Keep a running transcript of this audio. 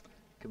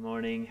Good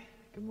morning.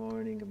 Good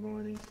morning. Good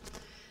morning.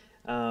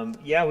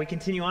 We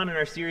continue on in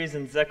our series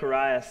in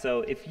Zechariah.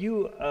 So if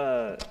you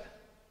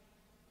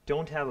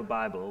don't have a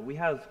Bible, we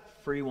have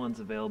free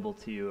ones available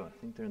to you. I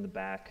think they're in the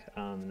back.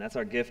 And that's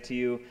our gift to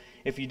you.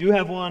 If you do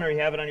have one or you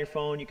have it on your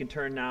phone, you can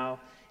turn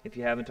now, if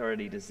you haven't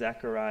already, to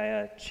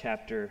Zechariah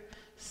chapter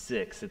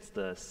 6. It's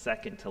the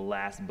second to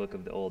last book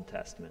of the Old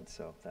Testament,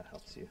 so if that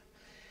helps you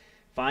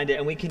find it.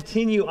 And we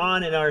continue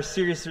on in our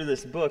series through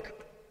this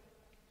book,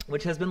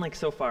 which has been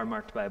so far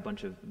marked by a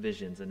bunch of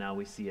visions, and now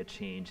we see a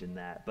change in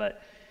that.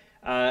 But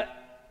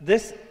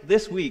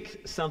this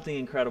week, something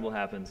incredible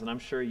happens, and I'm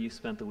sure you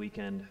spent the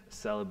weekend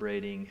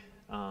celebrating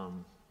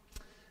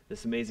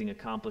this amazing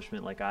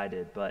accomplishment like I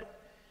did, but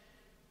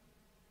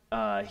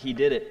he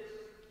did it.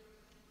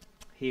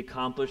 He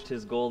accomplished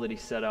his goal that he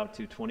set out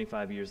to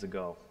 25 years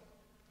ago,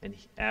 and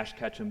Ash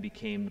Ketchum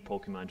became the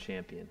Pokemon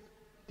champion.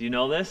 Do you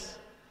know this?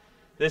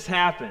 This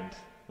happened.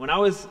 When I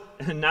was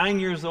 9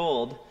 years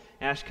old,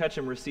 Ash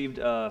Ketchum received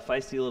a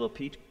feisty little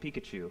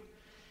Pikachu.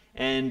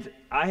 And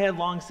I had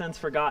long since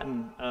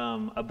forgotten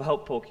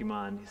about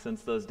Pokemon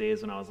since those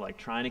days when I was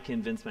trying to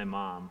convince my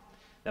mom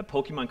that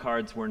Pokemon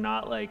cards were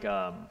not like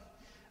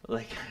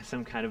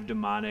some kind of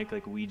demonic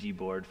Ouija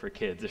board for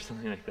kids or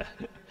something like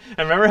that.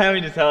 I remember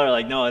having to tell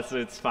her no,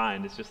 it's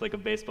fine. It's just like a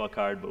baseball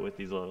card but with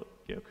these little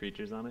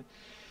creatures on it.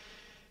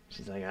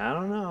 She's like, I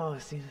don't know.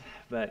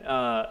 But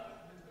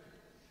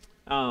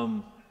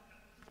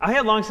I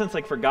had long since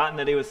forgotten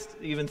that he was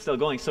even still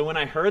going. So when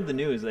I heard the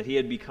news that he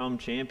had become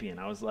champion,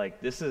 I was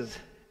like,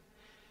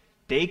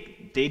 they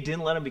didn't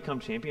let him become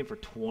champion for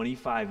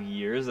 25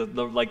 years,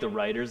 the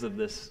writers of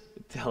this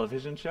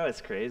television show.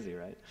 It's crazy,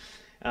 right?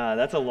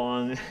 That's a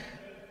long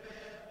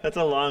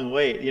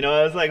wait.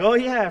 I was like, oh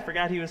yeah, I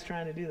forgot he was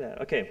trying to do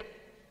that. Okay.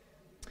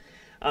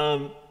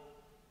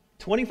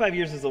 25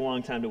 years is a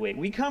long time to wait.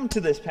 We come to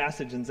this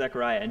passage in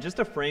Zechariah, and just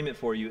to frame it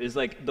for you, is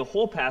the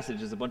whole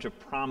passage is a bunch of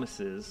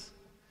promises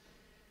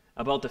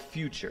about the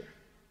future,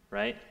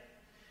 right?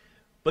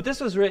 But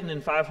this was written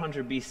in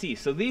 500 BC,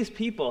 so these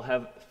people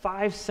have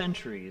 5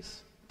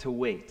 centuries to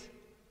wait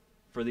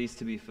for these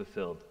to be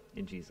fulfilled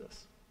in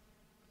Jesus.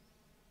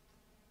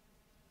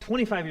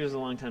 25 years is a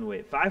long time to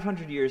wait.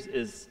 500 years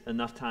is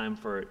enough time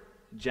for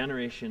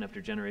generation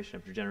after generation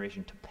after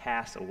generation to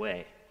pass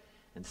away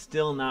and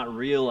still not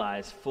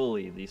realize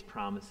fully these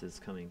promises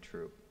coming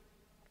true.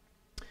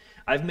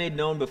 I've made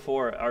known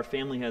before, our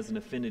family has an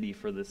affinity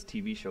for this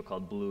TV show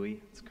called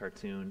Bluey. It's a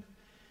cartoon.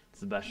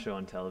 It's the best show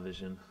on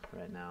television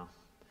right now.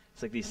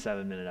 It's these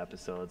 7-minute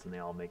episodes, and they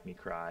all make me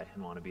cry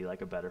and want to be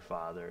a better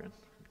father. And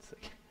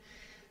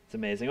it's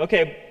amazing.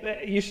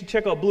 Okay, you should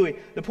check out Bluey.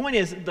 The point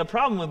is, the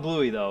problem with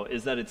Bluey, though,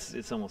 is that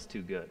it's almost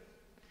too good.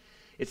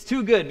 It's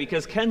too good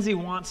because Kenzie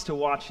wants to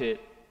watch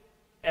it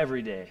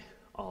every day,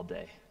 all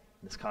day.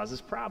 This causes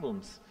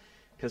problems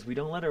because we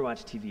don't let her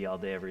watch TV all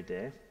day, every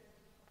day.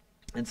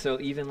 And so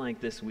even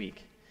this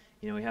week,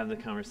 we have the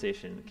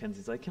conversation.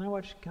 Kenzie's like, can I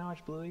watch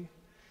Bluey?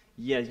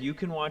 Yeah, you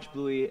can watch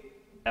Bluey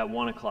at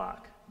 1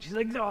 o'clock. She's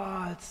like,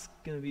 oh, it's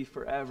going to be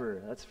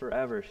forever. That's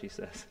forever, she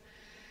says.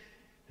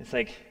 It's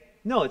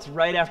no, it's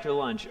right after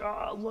lunch.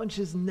 Oh, lunch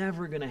is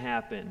never going to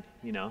happen,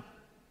 And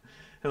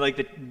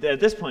at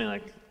this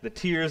point, the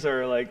tears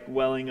are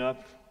welling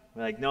up.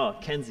 We're no,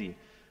 Kenzie,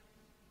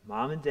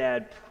 Mom and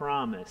Dad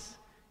promise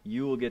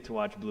you will get to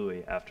watch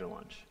Bluey after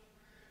lunch.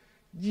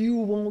 You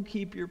won't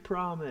keep your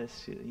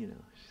promise.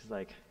 She's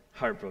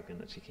heartbroken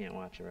that she can't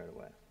watch it right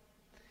away.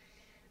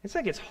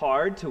 It's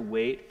hard to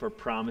wait for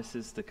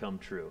promises to come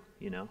true,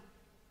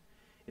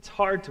 It's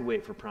hard to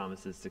wait for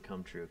promises to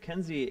come true.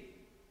 Kenzie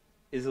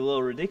is a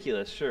little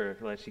ridiculous, sure,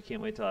 she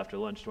can't wait till after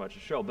lunch to watch a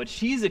show, but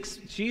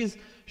she's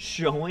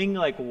showing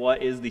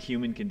what is the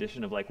human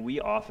condition of we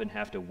often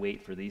have to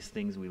wait for these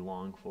things we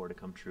long for to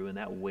come true, and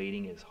that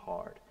waiting is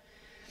hard.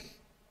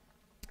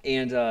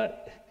 And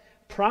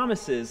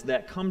promises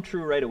that come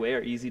true right away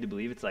are easy to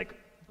believe. It's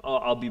oh,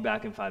 I'll be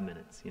back in 5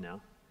 minutes,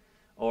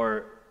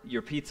 Or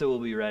your pizza will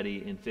be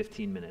ready in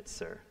 15 minutes,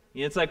 sir.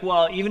 It's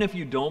well, even if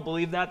you don't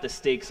believe that, the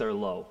stakes are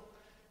low.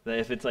 That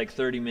if it's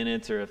 30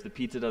 minutes or if the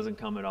pizza doesn't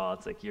come at all,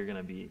 it's you're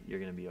gonna be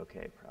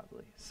okay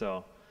probably.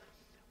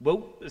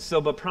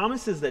 But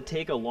promises that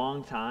take a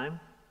long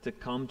time to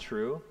come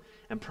true,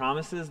 and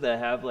promises that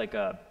have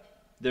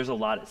there's a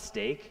lot at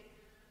stake,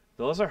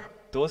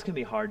 those can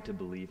be hard to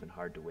believe and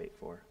hard to wait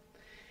for.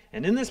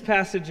 And in this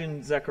passage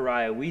in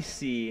Zechariah, we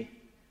see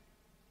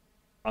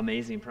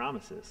amazing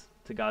promises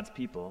to God's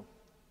people.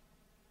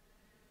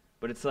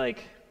 But it's I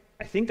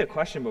think the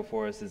question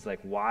before us is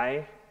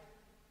why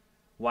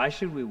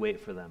should we wait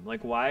for them?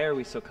 Why are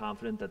we so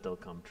confident that they'll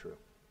come true?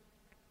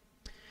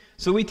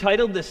 So we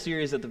titled this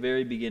series at the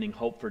very beginning,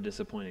 Hope for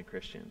Disappointed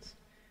Christians.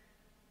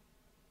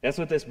 That's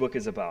what this book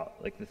is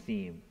about, the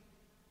theme.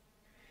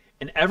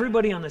 And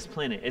everybody on this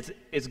planet,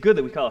 it's good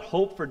that we call it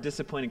Hope for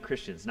Disappointed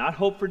Christians, not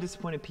hope for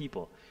disappointed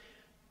people.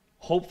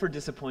 Hope for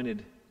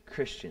disappointed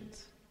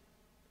Christians.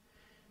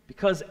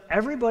 Because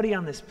everybody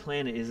on this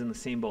planet is in the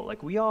same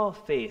boat. We all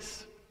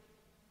face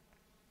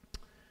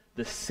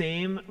the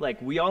same,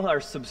 like we all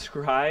are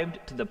subscribed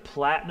to the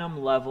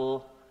platinum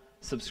level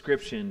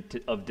subscription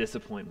of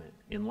disappointment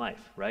in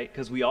life, right?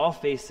 Because we all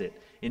face it.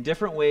 In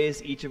different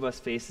ways, each of us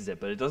faces it.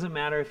 But it doesn't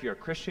matter if you're a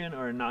Christian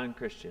or a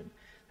non-Christian.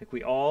 Like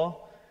we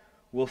all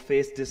will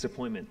face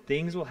disappointment.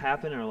 Things will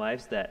happen in our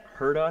lives that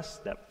hurt us,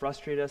 that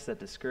frustrate us, that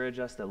discourage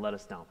us, that let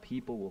us down.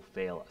 People will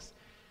fail us.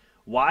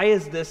 Why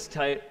is this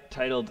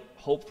titled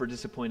Hope for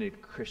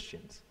Disappointed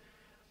Christians?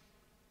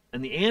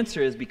 And the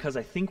answer is because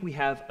I think we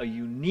have a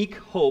unique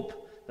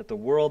hope that the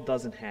world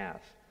doesn't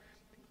have.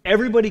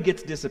 Everybody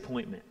gets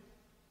disappointment.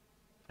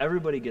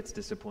 Everybody gets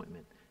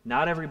disappointment.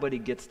 Not everybody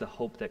gets the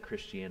hope that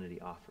Christianity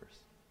offers.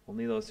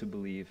 Only those who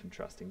believe and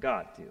trust in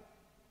God do.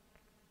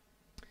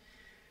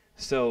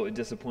 So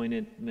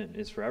disappointment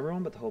is for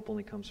everyone, but the hope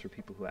only comes for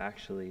people who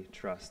actually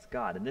trust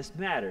God. And this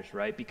matters,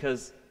 right?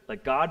 Because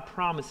like God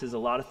promises a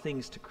lot of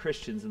things to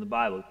Christians in the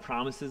Bible. He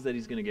promises that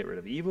he's going to get rid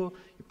of evil.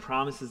 He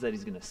promises that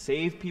he's going to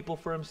save people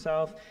for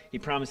himself. He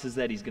promises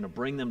that he's going to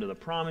bring them to the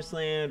promised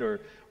land or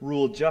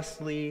rule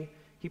justly.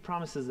 He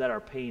promises that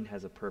our pain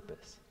has a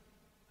purpose.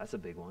 That's a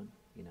big one,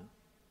 you know,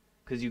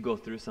 because you go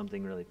through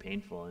something really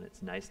painful and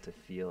it's nice to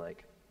feel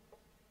like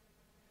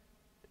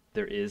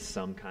there is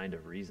some kind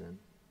of reason.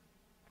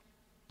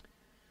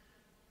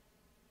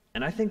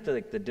 And I think that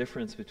like, the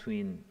difference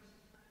between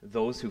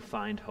those who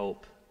find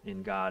hope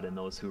in God and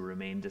those who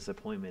remain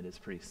disappointment is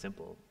pretty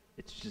simple.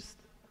 It's just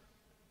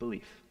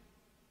belief.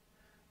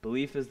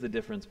 Belief is the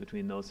difference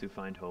between those who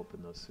find hope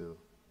and those who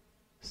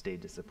stay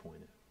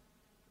disappointed,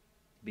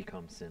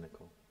 become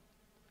cynical.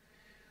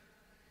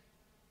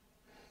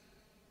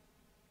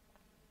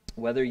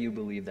 Whether you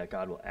believe that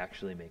God will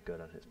actually make good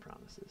on his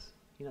promises.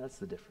 You know, that's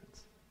the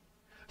difference.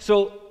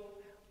 So,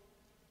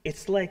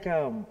 it's like,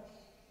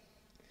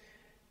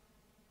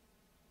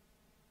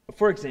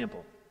 for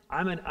example,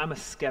 I'm a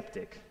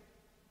skeptic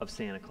of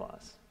Santa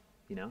Claus,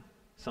 you know?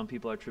 Some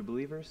people are true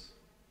believers,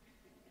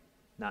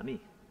 not me.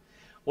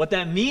 What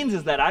that means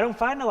is that I don't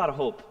find a lot of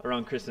hope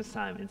around Christmas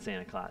time in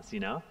Santa Claus, you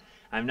know?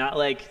 I'm not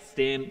like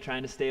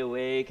trying to stay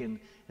awake and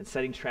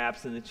setting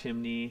traps in the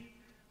chimney,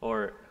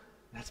 or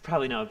that's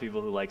probably not what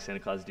people who like Santa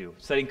Claus do,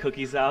 setting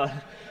cookies out.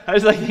 I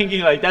was like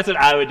thinking like that's what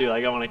I would do,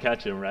 like I want to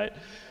catch him, right?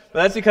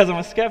 But that's because I'm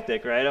a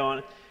skeptic,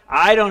 right?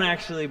 I don't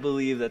actually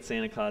believe that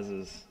Santa Claus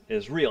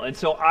is real. And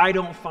so I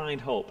don't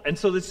find hope. And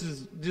so this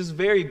is just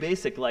very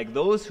basic. Like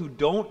those who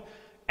don't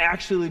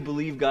actually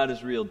believe God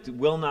is real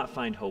will not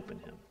find hope in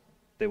him.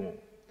 They won't.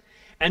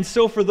 And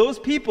so for those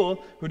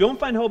people who don't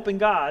find hope in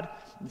God,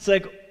 it's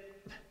like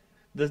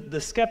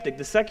the skeptic,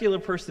 the secular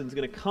person is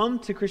going to come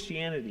to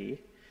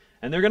Christianity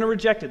and they're going to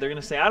reject it. They're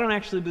going to say, I don't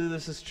actually believe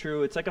this is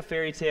true. It's like a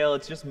fairy tale.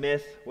 It's just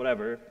myth,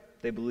 whatever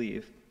they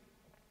believe.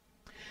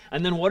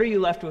 And then what are you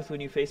left with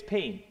when you face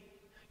pain?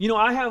 You know,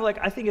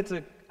 I think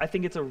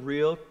it's a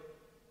real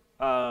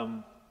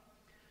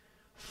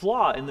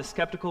flaw in the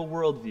skeptical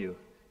worldview.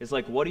 Is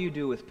like, what do you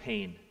do with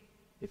pain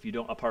if you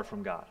don't, apart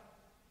from God?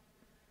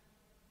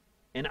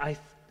 And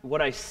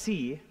what I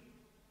see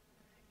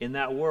in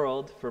that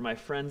world for my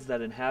friends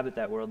that inhabit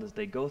that world is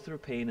they go through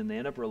pain and they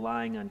end up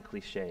relying on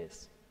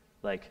cliches,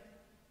 like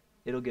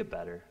it'll get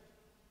better.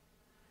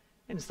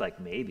 And it's like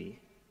maybe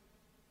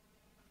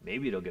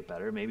it'll get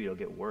better, maybe it'll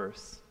get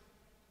worse.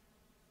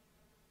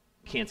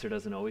 Cancer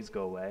doesn't always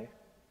go away.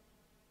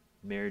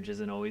 Marriage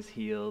isn't always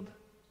healed.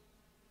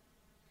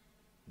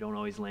 You don't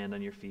always land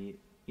on your feet.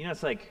 You know,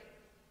 it's like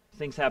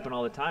things happen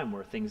all the time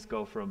where things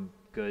go from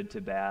good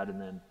to bad and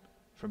then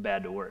from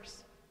bad to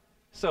worse.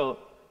 So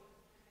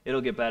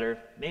it'll get better,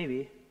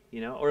 maybe, you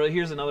know. Or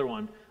here's another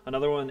one.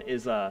 Another one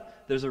is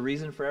there's a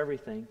reason for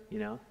everything, you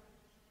know.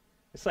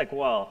 It's like,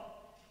 well,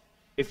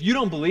 if you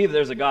don't believe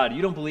there's a God,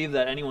 you don't believe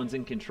that anyone's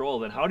in control,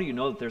 then how do you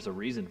know that there's a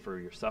reason for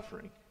your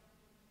suffering?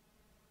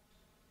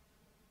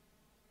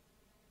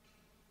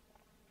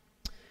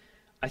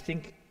 I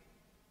think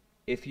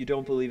if you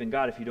don't believe in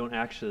God, if you don't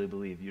actually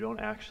believe, you don't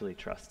actually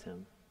trust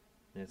him.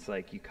 And it's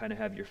like you kind of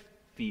have your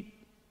feet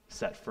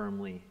set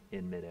firmly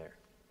in midair.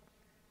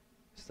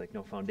 It's like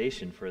no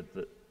foundation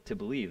to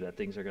believe that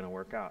things are going to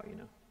work out, you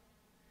know.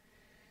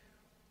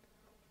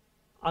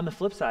 On the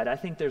flip side, I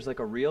think there's like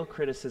a real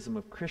criticism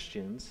of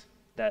Christians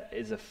that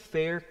is a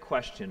fair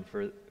question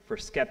for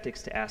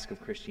skeptics to ask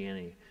of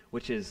Christianity,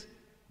 which is,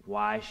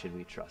 why should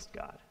we trust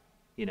God?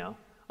 You know?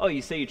 Oh,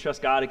 you say you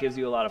trust God, it gives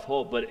you a lot of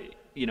hope, but,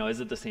 you know,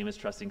 is it the same as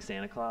trusting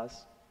Santa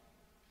Claus?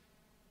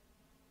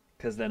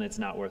 Because then it's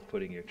not worth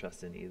putting your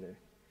trust in either.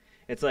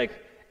 It's like,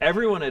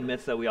 everyone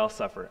admits that we all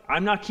suffer.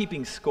 I'm not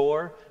keeping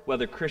score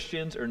whether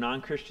Christians or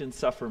non-Christians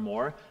suffer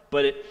more,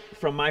 but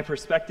from my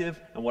perspective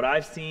and what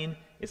I've seen,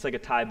 it's like a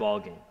tie ball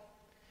game.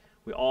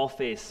 We all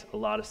face a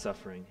lot of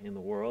suffering in the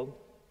world.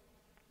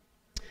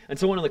 And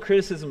so one of the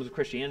criticisms of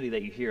Christianity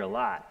that you hear a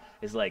lot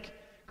is like,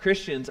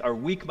 Christians are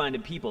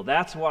weak-minded people.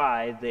 That's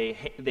why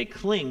they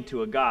cling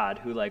to a God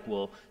who like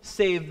will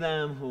save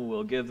them, who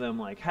will give them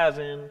like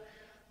heaven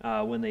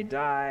when they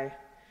die,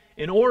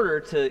 in order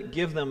to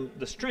give them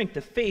the strength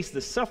to face the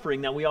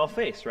suffering that we all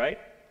face, right?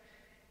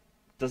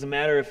 Doesn't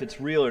matter if it's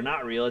real or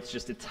not real,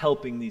 it's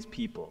helping these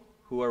people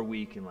who are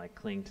weak and like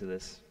cling to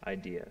this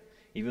idea.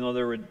 Even though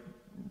their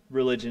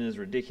religion is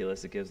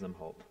ridiculous, it gives them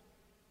hope.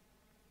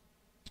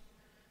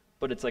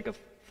 But it's like a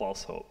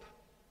false hope.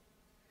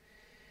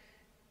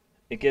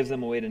 It gives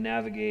them a way to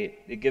navigate,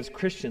 it gives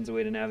Christians a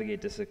way to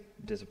navigate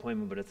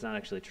disappointment, but it's not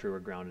actually true or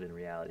grounded in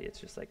reality. It's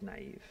just like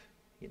naive,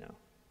 you know.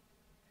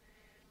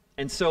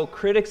 And so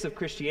critics of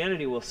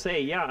Christianity will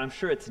say, yeah, I'm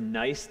sure it's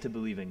nice to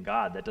believe in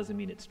God. That doesn't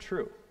mean it's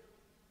true.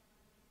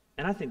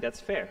 And I think that's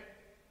fair.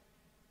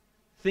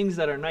 Things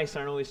that are nice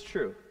aren't always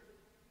true.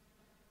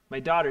 My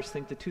daughters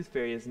think the tooth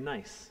fairy is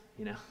nice,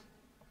 you know.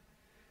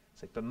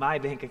 It's like, but my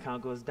bank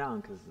account goes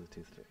down because of the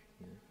tooth fairy,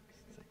 you know.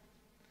 It's like,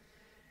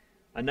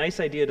 a nice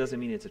idea doesn't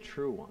mean it's a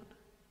true one.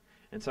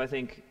 And so I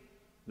think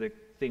the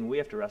thing we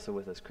have to wrestle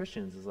with as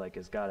Christians is like,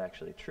 is God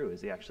actually true?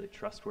 Is he actually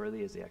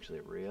trustworthy? Is he actually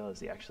real? Is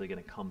he actually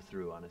going to come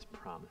through on his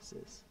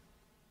promises?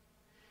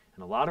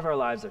 And a lot of our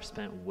lives are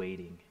spent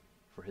waiting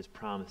for his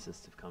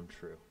promises to come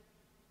true.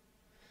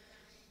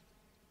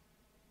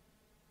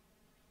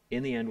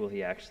 In the end, will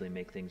he actually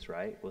make things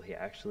right? Will he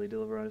actually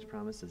deliver on his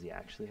promise? Does he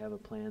actually have a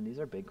plan? These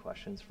are big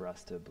questions for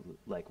us to,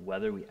 like,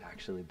 whether we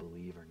actually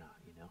believe or not,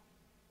 you know?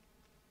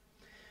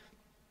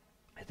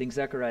 I think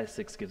Zechariah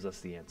 6 gives us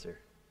the answer.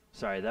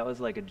 Sorry, that was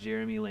like a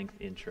Jeremy-length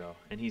intro,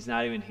 and he's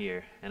not even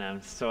here, and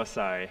I'm so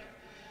sorry.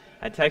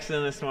 I texted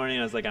him this morning,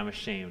 and I was like, I'm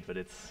ashamed, but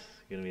it's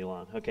going to be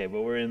long. Okay,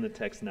 but we're in the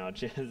text now,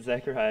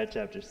 Zechariah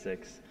chapter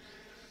 6.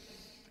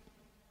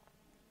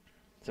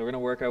 So we're going to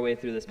work our way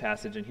through this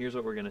passage, and here's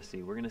what we're going to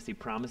see. We're going to see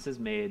promises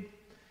made,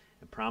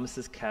 and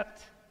promises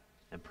kept,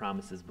 and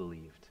promises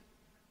believed.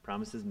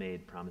 Promises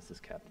made, promises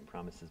kept, and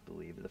promises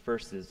believed. The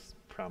first is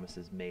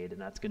promises made, and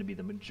that's going to be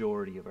the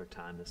majority of our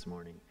time this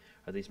morning,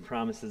 are these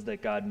promises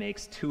that God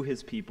makes to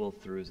his people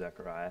through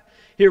Zechariah.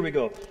 Here we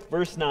go.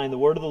 Verse 9, the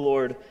word of the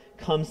Lord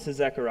comes to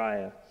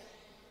Zechariah.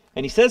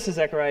 And he says to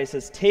Zechariah, he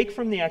says, take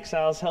from the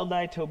exiles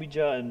Heldai,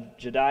 Tobijah, and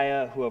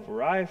Jediah, who have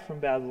arrived from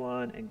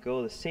Babylon, and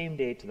go the same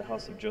day to the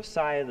house of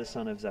Josiah, the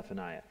son of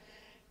Zephaniah.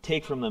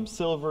 Take from them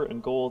silver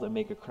and gold, and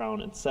make a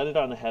crown, and set it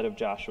on the head of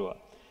Joshua,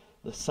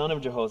 the son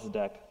of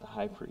Jehozadak, the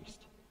high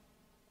priest.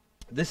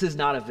 This is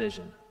not a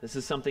vision. This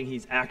is something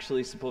he's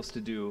actually supposed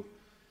to do.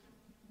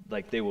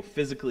 Like, they will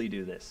physically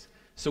do this.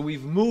 So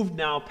we've moved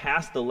now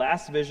past the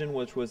last vision,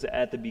 which was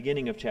at the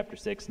beginning of chapter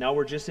 6. Now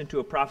we're just into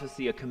a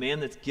prophecy, a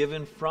command that's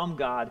given from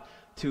God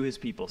to his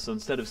people. So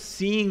instead of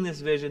seeing this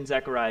vision,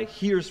 Zechariah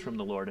hears from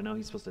the Lord, and now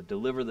he's supposed to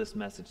deliver this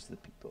message to the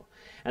people.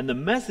 And the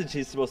message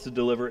he's supposed to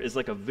deliver is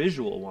like a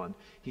visual one.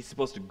 He's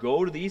supposed to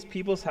go to these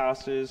people's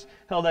houses,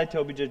 Heldai,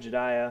 Tobijah,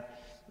 Jediah,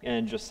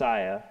 and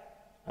Josiah,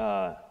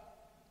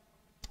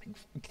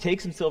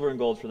 take some silver and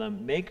gold for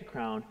them, make a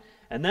crown,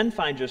 and then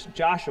find just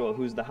Joshua,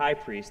 who's the high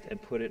priest,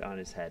 and put it on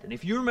his head. And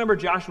if you remember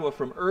Joshua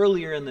from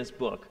earlier in this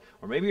book,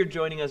 or maybe you're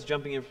joining us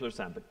jumping in for the first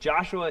time, but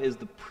Joshua is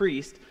the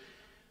priest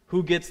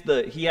who gets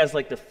he has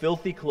like the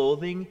filthy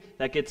clothing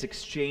that gets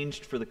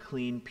exchanged for the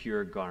clean,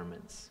 pure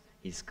garments.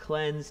 He's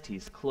cleansed,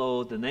 he's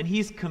clothed, and then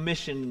he's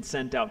commissioned and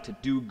sent out to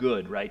do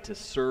good, right? To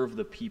serve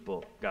the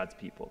people, God's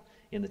people,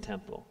 in the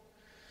temple.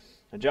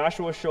 Now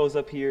Joshua shows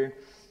up here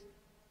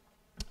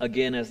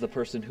again as the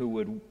person who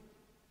would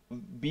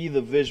be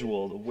the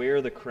visual, to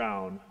wear the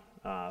crown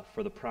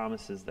for the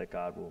promises that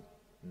God will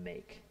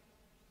make.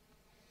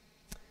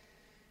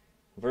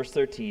 Verse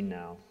 13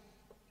 now.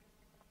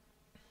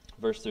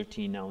 Verse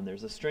 13 now, and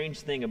there's a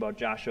strange thing about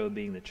Joshua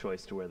being the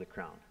choice to wear the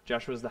crown.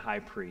 Joshua is the high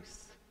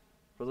priest.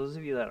 For those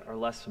of you that are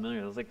less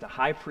familiar, it was like the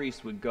high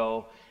priest would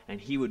go and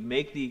he would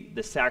make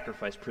the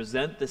sacrifice,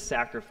 present the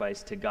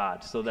sacrifice to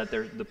God so that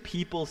the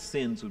people's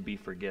sins would be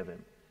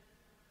forgiven.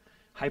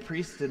 High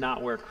priests did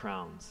not wear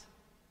crowns.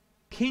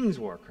 Kings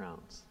wore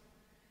crowns.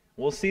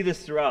 We'll see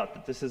this throughout,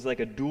 that this is like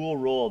a dual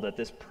role that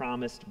this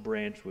promised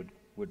branch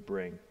would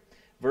bring.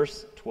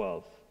 Verse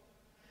 12.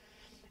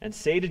 And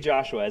say to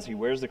Joshua as he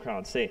wears the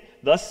crown, say,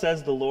 thus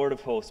says the Lord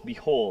of hosts,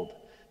 behold,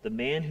 the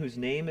man whose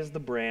name is the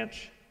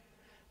branch,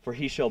 for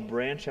he shall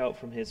branch out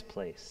from his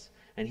place,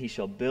 and he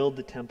shall build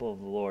the temple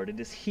of the Lord. It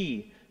is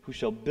he who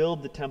shall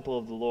build the temple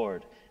of the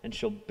Lord, and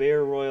shall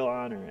bear royal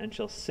honor, and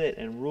shall sit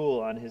and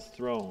rule on his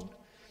throne.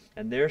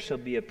 And there shall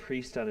be a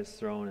priest on his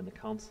throne, and the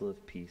council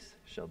of peace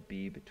shall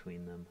be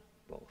between them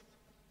both.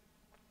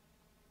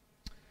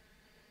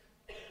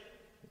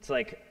 It's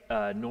like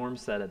Norm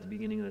said at the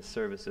beginning of the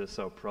service, it was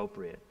so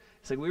appropriate.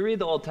 It's like we read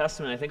the Old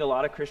Testament. I think a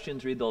lot of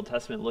Christians read the Old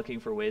Testament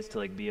looking for ways to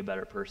like be a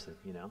better person,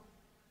 you know?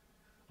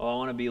 Oh, I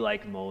want to be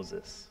like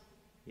Moses,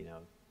 you know,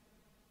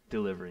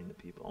 delivering the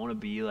people. I want to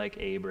be like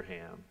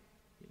Abraham,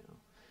 you know.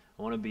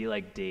 I want to be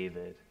like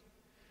David.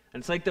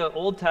 And it's like the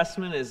Old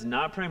Testament is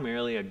not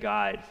primarily a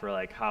guide for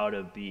like how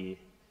to be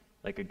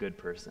like a good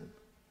person.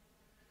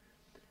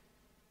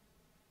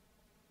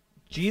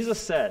 Jesus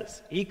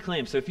says, he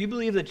claims, so if you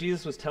believe that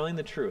Jesus was telling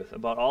the truth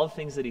about all the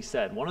things that he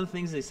said, one of the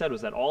things that he said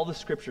was that all the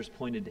scriptures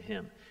pointed to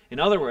him. In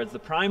other words, the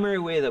primary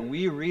way that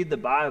we read the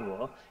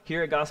Bible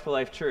here at Gospel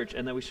Life Church,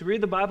 and that we should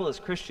read the Bible as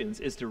Christians,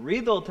 is to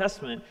read the Old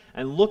Testament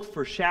and look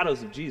for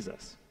shadows of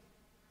Jesus.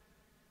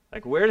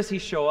 Like, where does he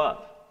show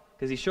up?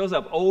 Because he shows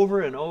up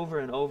over and over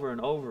and over and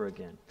over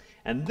again.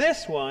 And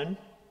this one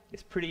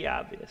is pretty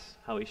obvious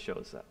how he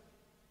shows up.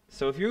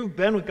 So if you've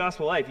been with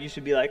Gospel Life, you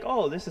should be like,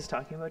 oh, this is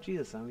talking about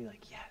Jesus. And I'll be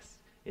like, yes,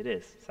 it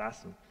is. It's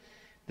awesome.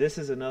 This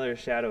is another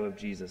shadow of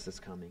Jesus that's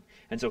coming.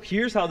 And so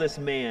here's how this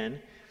man,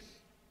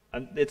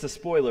 it's a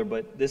spoiler,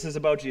 but this is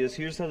about Jesus.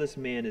 Here's how this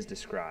man is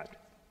described.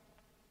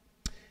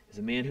 He's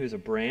a man who's a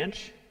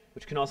branch,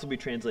 which can also be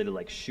translated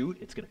like shoot.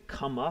 It's going to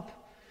come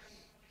up.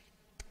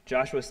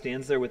 Joshua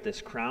stands there with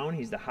this crown.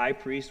 He's the high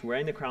priest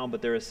wearing the crown,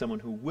 but there is someone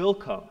who will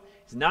come.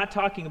 He's not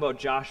talking about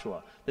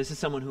Joshua. This is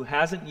someone who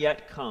hasn't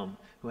yet come,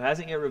 who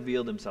hasn't yet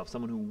revealed himself,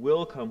 someone who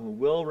will come, who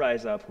will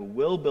rise up, who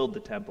will build the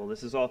temple.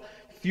 This is all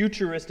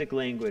futuristic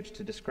language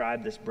to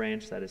describe this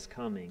branch that is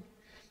coming.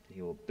 And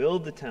he will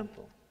build the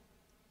temple.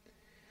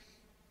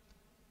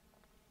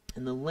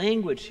 And the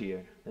language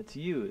here that's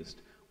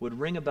used would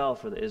ring a bell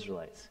for the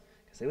Israelites,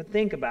 because they would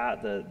think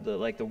about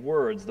the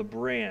words, the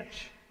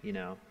branch,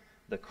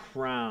 the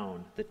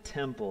crown, the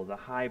temple, the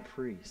high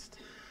priest.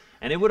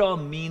 And it would all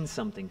mean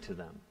something to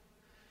them.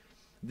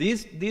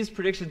 These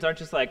predictions aren't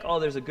just like, oh,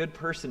 there's a good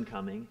person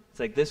coming. It's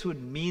like this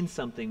would mean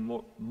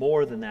something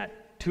more than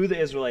that to the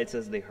Israelites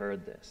as they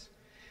heard this.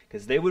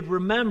 Because they would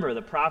remember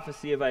the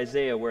prophecy of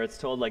Isaiah where it's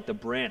told like the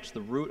branch,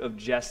 the root of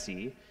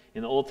Jesse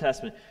in the Old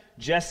Testament.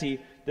 Jesse,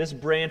 this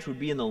branch would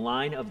be in the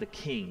line of the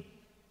king.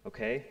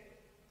 Okay?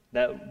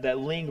 That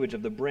language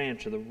of the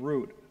branch or the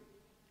root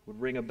would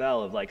ring a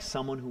bell of like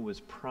someone who was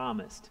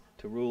promised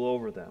to rule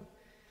over them.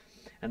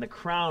 And the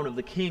crown of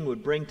the king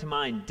would bring to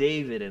mind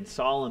David and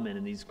Solomon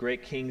and these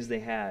great kings they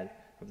had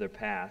of their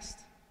past.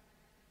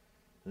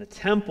 And the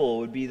temple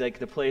would be like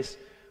the place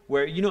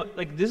where,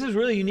 this is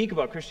really unique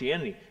about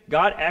Christianity.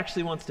 God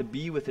actually wants to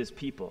be with his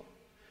people.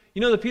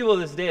 The people of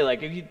this day,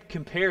 like if you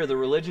compare the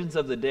religions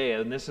of the day,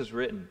 and this is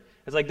written,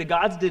 it's like the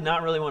gods did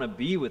not really want to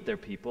be with their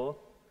people.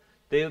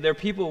 Their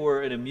people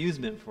were an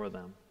amusement for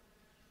them.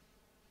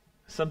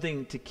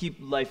 Something to keep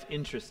life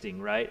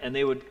interesting, right? And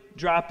they would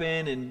drop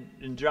in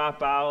and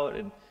drop out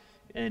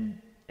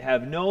and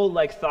have no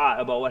thought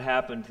about what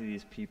happened to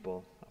these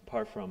people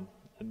apart from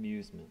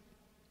amusement.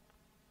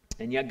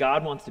 And yet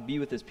God wants to be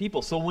with his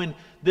people. So when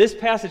this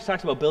passage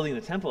talks about building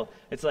the temple,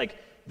 it's like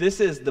this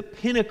is the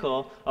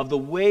pinnacle of the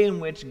way in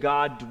which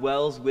God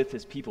dwells with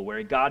his people,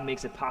 where God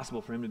makes it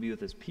possible for him to be with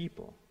his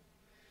people.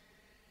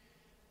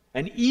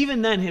 And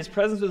even then, his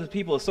presence with his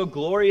people is so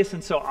glorious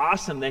and so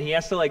awesome that he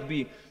has to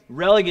be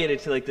relegated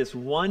to this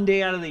one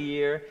day out of the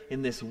year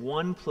in this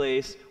one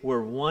place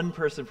where one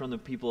person from the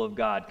people of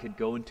God could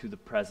go into the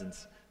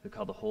presence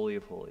called the Holy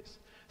of Holies.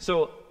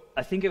 So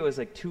I think it was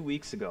 2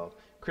 weeks ago,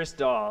 Chris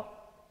Dahl,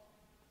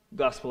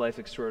 Gospel Life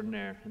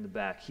Extraordinaire in the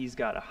back, he's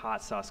got a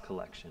hot sauce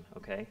collection,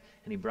 okay?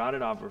 And he brought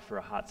it over for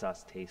a hot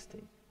sauce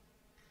tasting.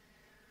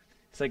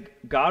 It's like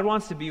God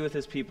wants to be with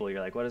his people.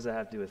 You're like, what does that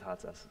have to do with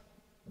hot sauce?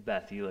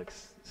 Beth, you look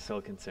so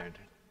concerned.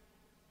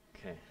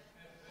 Okay.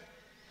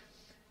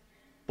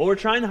 But we're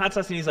trying the hot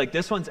sauce, and he's like,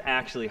 this one's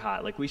actually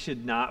hot. We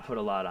should not put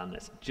a lot on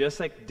this.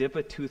 Just dip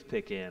a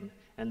toothpick in,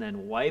 and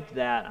then wipe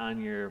that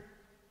on your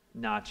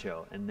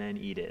nacho, and then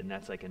eat it. And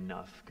that's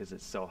enough, because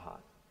it's so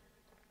hot.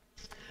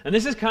 And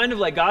this is kind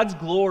of God's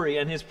glory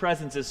and his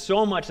presence is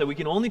so much that we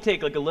can only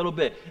take a little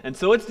bit. And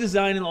so it's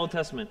designed in the Old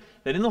Testament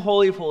that in the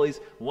Holy of Holies,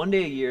 one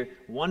day a year,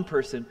 one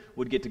person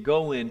would get to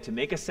go in to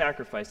make a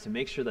sacrifice to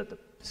make sure that the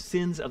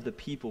sins of the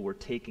people were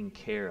taken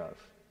care of.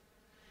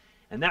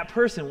 And that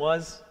person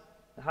was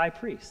the high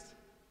priest.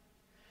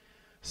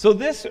 So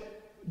this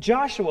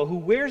Joshua, who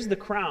wears the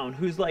crown,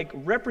 who's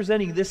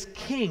representing this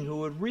king who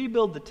would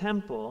rebuild the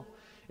temple,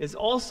 is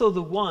also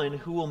the one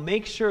who will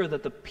make sure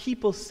that the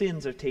people's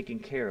sins are taken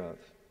care of.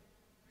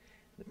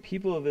 The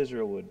people of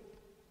Israel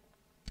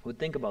would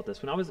think about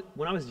this. When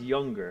I was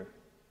younger,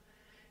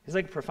 it's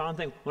a profound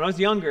thing. When I was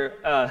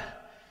younger,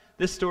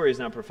 this story is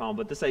not profound,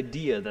 but this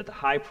idea that the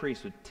high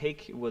priest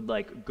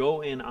would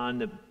go in on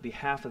the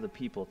behalf of the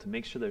people to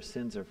make sure their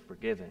sins are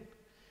forgiven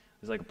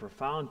was a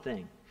profound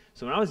thing.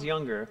 So when I was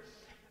younger,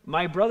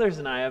 my brothers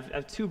and I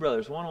have two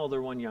brothers, one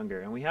older, one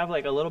younger, and we have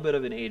a little bit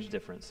of an age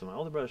difference. So my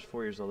older brother's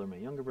 4 years older, my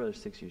younger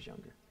brother's 6 years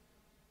younger.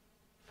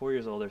 4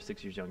 years older,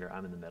 6 years younger,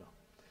 I'm in the middle.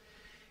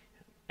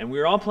 And we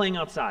were all playing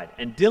outside,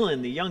 and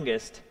Dylan, the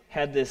youngest,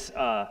 had this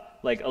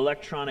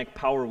electronic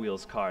Power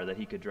Wheels car that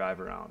he could drive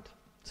around.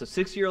 So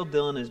 6-year-old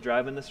Dylan is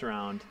driving this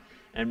around,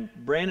 and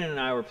Brandon and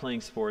I were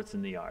playing sports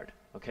in the yard,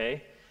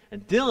 okay?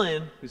 And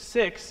Dylan, who's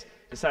 6,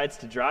 decides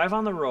to drive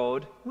on the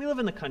road. We live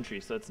in the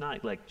country, so it's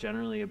not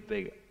generally a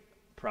big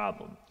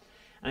problem.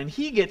 And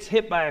he gets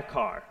hit by a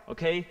car,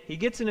 okay? He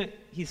gets in it,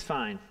 he's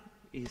fine.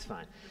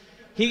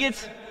 He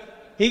gets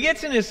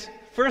in his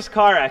first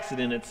car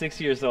accident at 6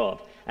 years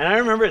old. And I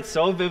remember it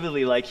so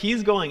vividly,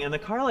 he's going, and the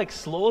car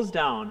slows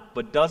down,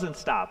 but doesn't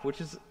stop,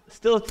 which is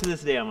still to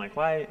this day, I'm like,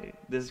 why?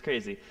 This is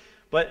crazy.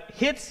 But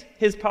hits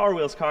his Power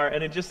Wheels car,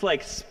 and it just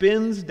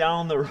spins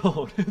down the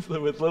road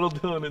with little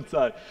Dylan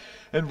inside.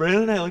 And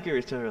Brandon and I look at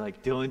each other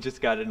Dylan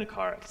just got in a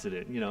car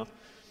accident,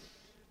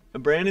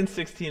 And Brandon's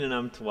 16 and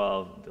I'm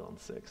 12,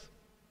 Dylan's 6.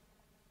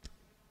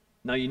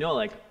 Now,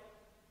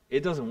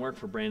 it doesn't work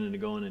for Brandon to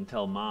go in and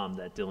tell mom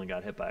that Dylan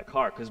got hit by a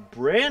car, because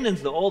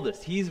Brandon's the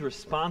oldest. He's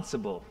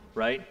responsible,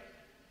 right?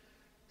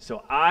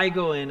 So I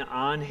go in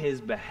on his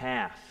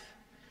behalf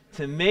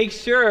to make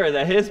sure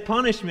that his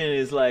punishment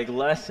is like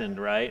lessened,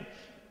 right?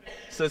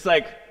 So it's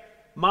like,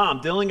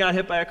 Mom, Dylan got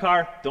hit by a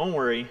car. Don't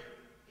worry.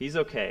 He's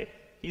okay.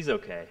 He's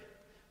okay.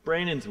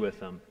 Brandon's with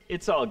him.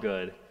 It's all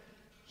good.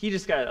 He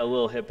just got a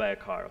little hit by a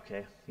car,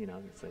 okay? You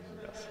know, it's like one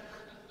of those.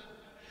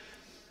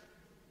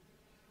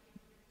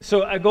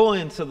 So I go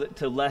in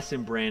to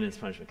lessen Brandon's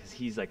punishment because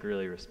he's like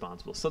really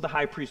responsible. So the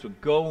high priest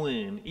would go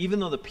in, even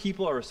though the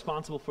people are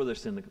responsible for their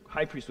sin, the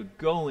high priest would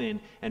go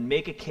in and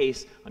make a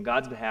case on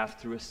God's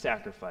behalf through a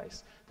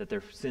sacrifice that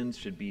their sins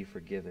should be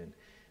forgiven.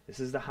 This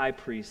is the high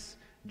priest's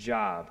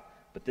job.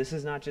 But this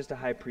is not just a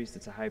high priest,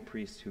 it's a high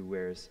priest who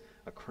wears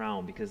a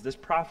crown, because this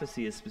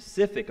prophecy is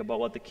specific about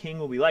what the king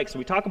will be like. So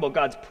we talk about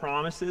God's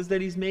promises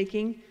that he's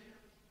making.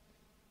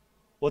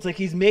 Well, it's like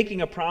he's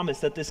making a promise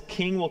that this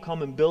king will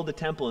come and build a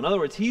temple. In other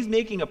words, he's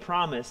making a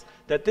promise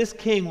that this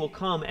king will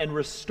come and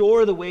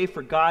restore the way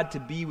for God to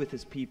be with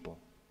his people.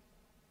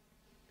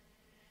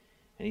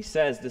 And he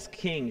says this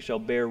king shall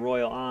bear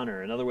royal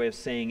honor. Another way of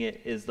saying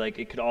it is like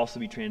it could also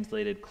be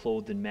translated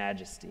clothed in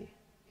majesty.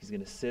 He's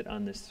going to sit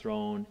on this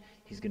throne.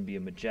 He's going to be a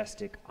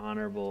majestic,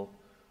 honorable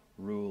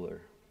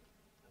ruler.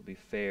 He'll be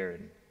fair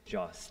and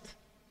just.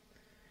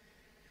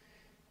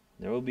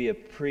 There will be a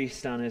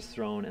priest on his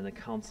throne, and the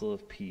council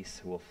of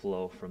peace will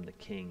flow from the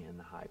king and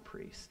the high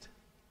priest.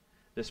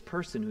 This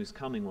person who's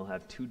coming will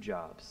have two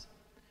jobs.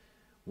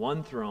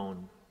 One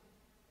throne,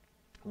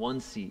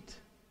 one seat,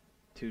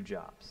 two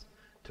jobs.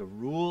 To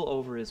rule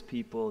over his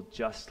people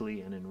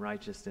justly and in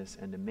righteousness,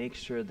 and to make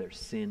sure their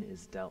sin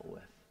is dealt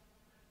with,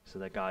 so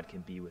that God can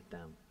be with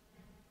them.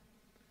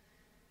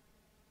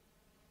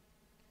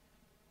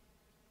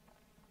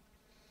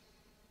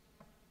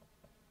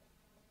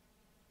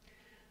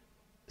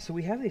 So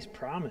we have these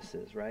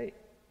promises, right?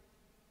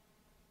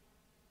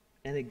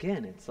 And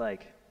again, it's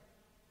like,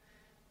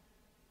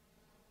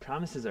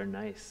 promises are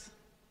nice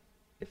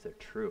if they're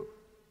true.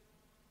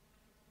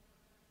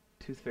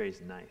 Tooth fairy's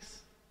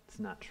nice. It's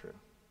not true.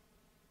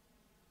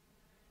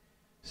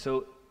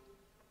 So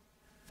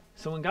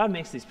when God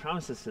makes these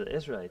promises to the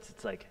Israelites,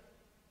 it's like,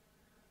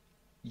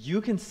 you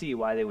can see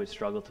why they would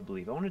struggle to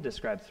believe. I want to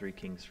describe 3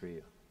 kings for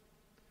you.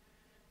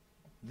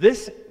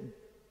 This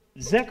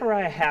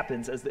Zechariah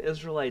happens as the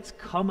Israelites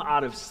come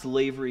out of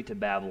slavery to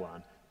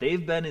Babylon.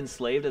 They've been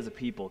enslaved as a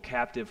people,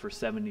 captive for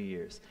 70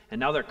 years. And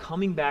now they're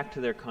coming back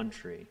to their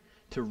country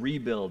to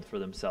rebuild for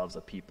themselves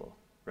a people,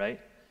 right?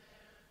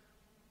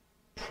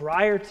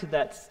 Prior to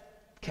that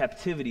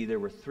captivity, there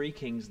were 3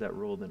 kings that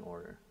ruled in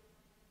order.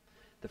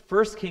 The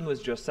first king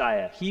was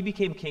Josiah. He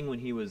became king when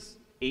he was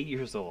 8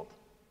 years old.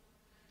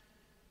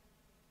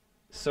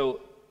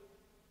 So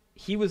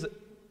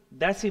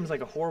that seems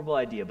like a horrible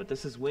idea, but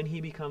this is when he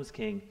becomes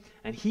king,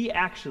 and he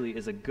actually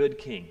is a good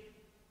king.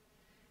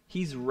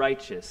 He's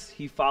righteous.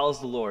 He follows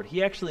the Lord.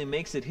 He actually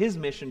makes it his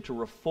mission to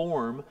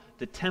reform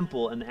the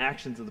temple and the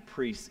actions of the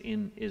priests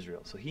in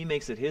Israel. So he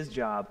makes it his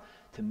job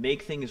to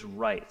make things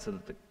right so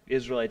that the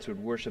Israelites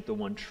would worship the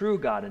one true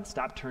God and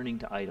stop turning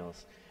to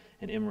idols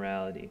and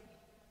immorality.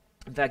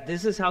 In fact,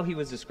 this is how he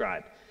was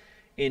described.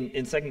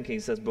 In 2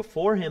 Kings, it says,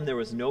 "Before him there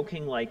was no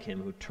king like him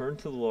who turned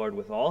to the Lord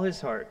with all his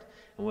heart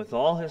and with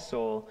all his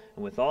soul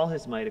and with all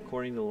his might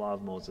according to the law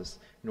of Moses,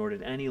 nor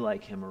did any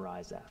like him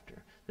arise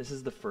after." This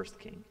is the first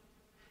king.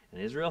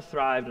 And Israel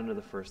thrived under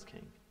the first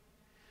king.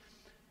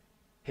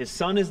 His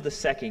son is the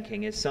second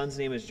king. His son's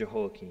name is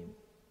Jehoiakim.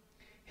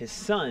 His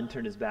son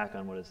turned his back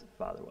on what his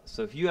father was.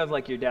 So if you have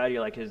like your dad,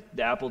 you're like,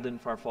 the apple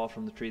didn't far fall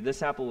from the tree.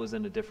 This apple was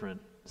in a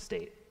different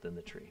state than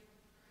the tree.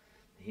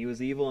 He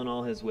was evil in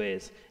all his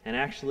ways. And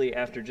actually,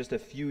 after just a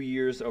few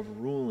years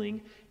of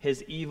ruling,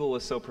 his evil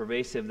was so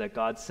pervasive that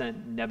God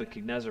sent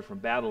Nebuchadnezzar from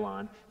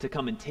Babylon to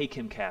come and take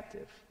him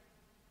captive.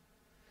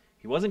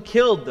 He wasn't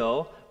killed,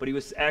 though, but he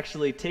was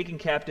actually taken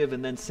captive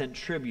and then sent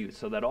tribute,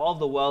 so that all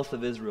the wealth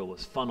of Israel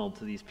was funneled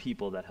to these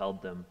people that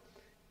held them,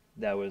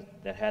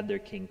 that had their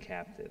king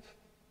captive.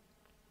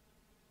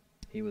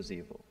 He was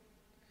evil.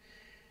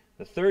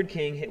 The third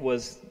king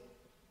was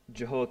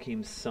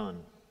Jehoiakim's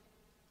son.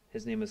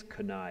 His name is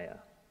Coniah.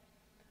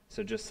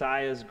 So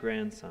Josiah's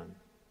grandson.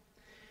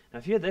 Now,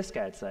 if you're this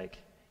guy, it's like,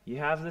 you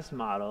have this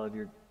model of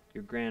your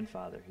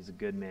grandfather who's a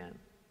good man,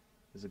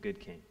 who's a good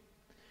king.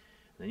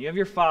 And then you have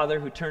your father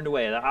who turned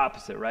away, the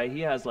opposite, right?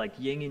 He has like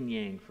yin and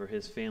yang for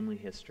his family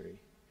history.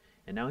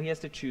 And now he has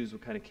to choose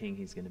what kind of king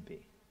he's going to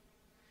be.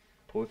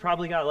 Well, we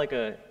probably got like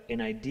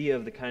an idea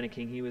of the kind of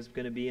king he was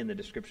going to be in the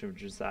description of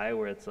Josiah,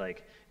 where it's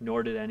like,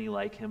 nor did any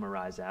like him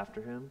arise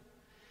after him.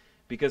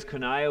 Because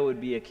Coniah would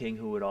be a king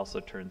who would also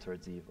turn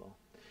towards evil.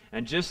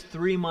 And just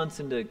 3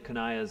 months into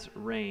Coniah's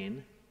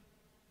reign,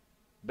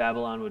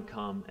 Babylon would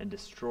come and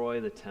destroy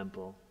the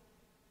temple.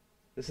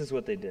 This is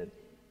what they did.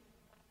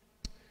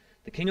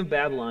 The king of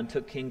Babylon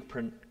took King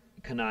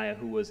Coniah,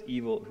 who was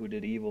evil, who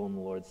did evil in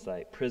the Lord's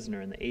sight,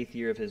 prisoner in the 8th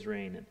year of his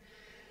reign, and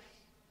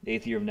the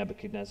 8th year of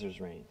Nebuchadnezzar's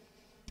reign.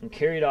 and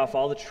carried off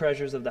all the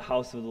treasures of the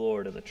house of the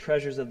Lord and the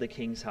treasures of the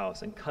king's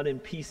house, and cut in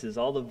pieces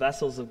all the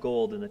vessels of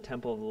gold in the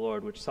temple of the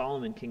Lord, which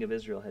Solomon king of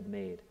Israel had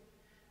made,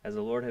 as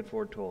the Lord had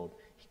foretold.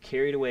 He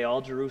carried away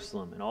all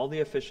Jerusalem, and all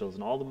the officials,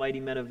 and all the mighty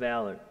men of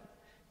valor,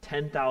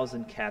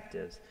 10,000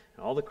 captives,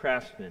 and all the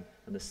craftsmen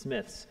and the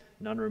smiths.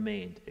 None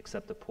remained,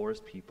 except the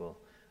poorest people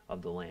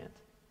of the land.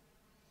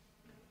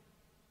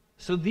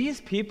 So these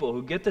people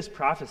who get this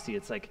prophecy,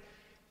 it's like,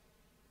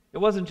 it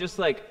wasn't just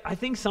like, I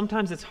think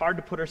sometimes it's hard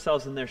to put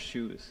ourselves in their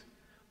shoes.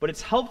 But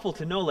it's helpful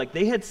to know, like,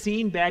 they had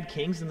seen bad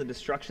kings and the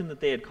destruction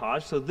that they had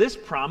caused, so this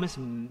promise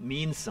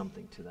means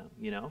something to them,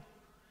 you know?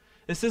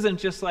 This isn't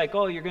just like,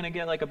 oh, you're going to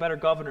get like a better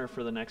governor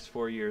for the next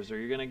 4 years, or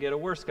you're going to get a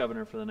worse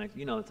governor for the next,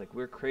 it's like,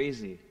 we're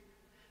crazy.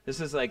 This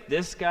is like,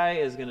 this guy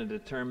is going to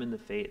determine the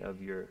fate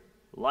of your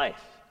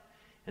life.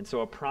 And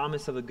so a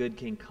promise of a good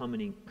king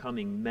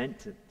coming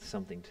meant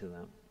something to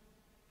them.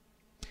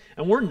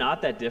 And we're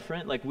not that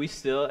different. Like, we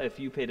still, if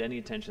you paid any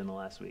attention in the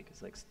last week,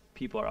 it's like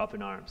people are up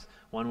in arms,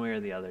 one way or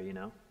the other,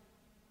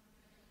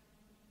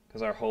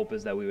 Because our hope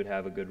is that we would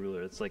have a good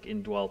ruler. It's like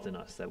indwelt in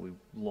us that we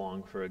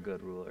long for a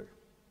good ruler.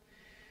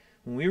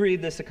 When we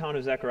read this account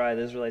of Zechariah,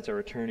 the Israelites are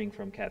returning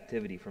from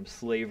captivity, from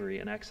slavery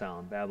and exile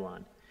in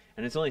Babylon.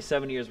 And it's only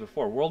 7 years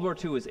before. World War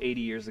II was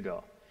 80 years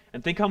ago.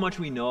 And think how much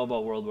we know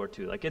about World War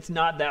II. Like, it's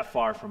not that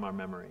far from our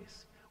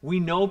memories. We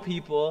know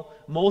people,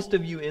 most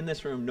of you in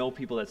this room know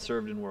people that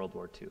served in World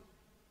War II.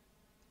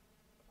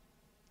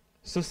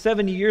 So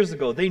 70 years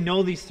ago, they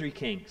know these three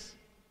kings.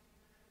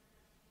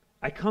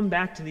 I come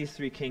back to these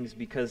three kings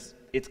because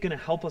it's going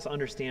to help us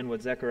understand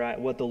what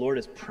the Lord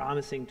is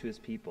promising to his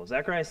people.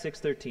 Zechariah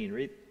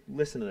 6:13,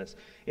 listen to this.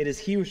 It is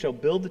he who shall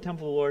build the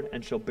temple of the Lord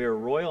and shall bear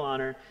royal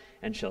honor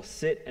and shall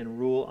sit and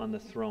rule on the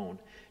throne.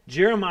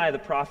 Jeremiah the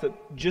prophet,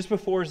 just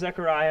before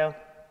Zechariah,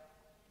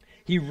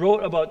 he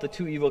wrote about the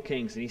two evil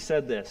kings, and he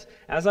said this,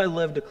 "As I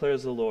live,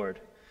 declares the Lord,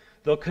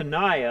 though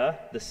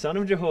Coniah, the son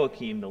of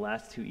Jehoiakim," the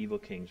last two evil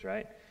kings,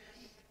 right?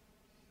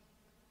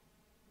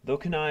 "Though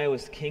Coniah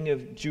was king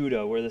of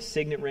Judah, where the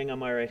signet ring on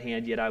my right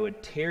hand, yet I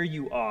would tear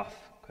you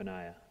off,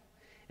 Coniah,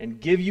 and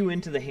give you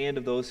into the hand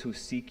of those who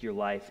seek your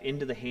life,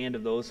 into the hand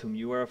of those whom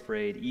you are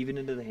afraid, even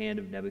into the hand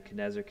of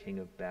Nebuchadnezzar, king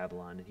of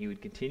Babylon." And he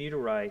would continue to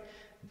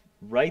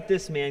write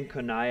this man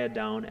Coniah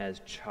down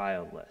as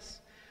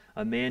childless,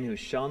 a man who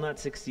shall not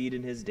succeed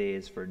in his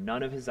days, for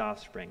none of his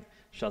offspring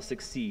shall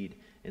succeed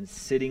in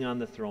sitting on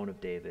the throne of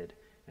David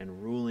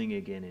and ruling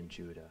again in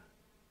Judah.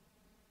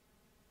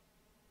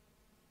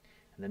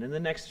 And then in the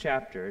next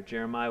chapter,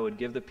 Jeremiah would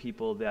give the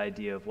people the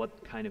idea of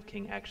what kind of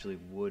king actually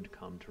would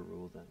come to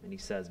rule them. And he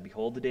says,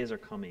 "Behold, the days are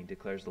coming,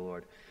 declares the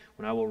Lord,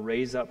 when I will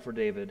raise up for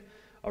David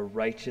a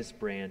righteous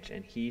branch,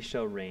 and he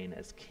shall reign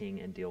as king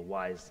and deal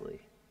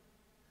wisely."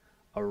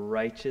 A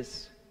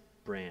righteous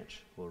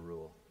branch will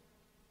rule.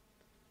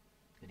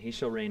 And he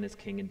shall reign as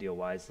king and deal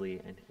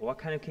wisely. And what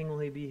kind of king will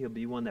he be? He'll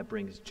be one that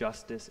brings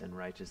justice and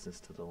righteousness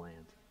to the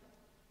land.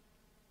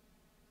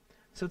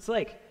 So it's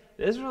like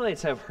the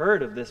Israelites have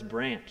heard of this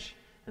branch,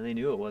 and they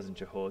knew it wasn't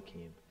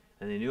Jehoiakim,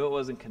 and they knew it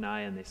wasn't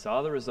Coniah, and they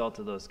saw the result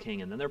of those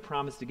kings. And then they're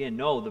promised again,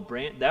 no,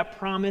 that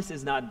promise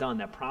is not done.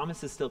 That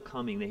promise is still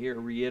coming. They hear it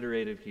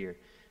reiterated here.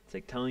 It's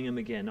like telling them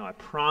again, no, I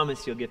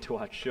promise you'll get to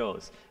watch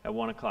shows at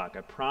 1 o'clock.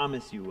 I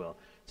promise you will.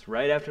 It's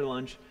right after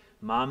lunch.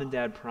 Mom and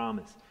Dad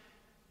promise.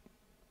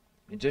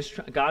 And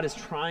God is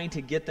trying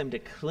to get them to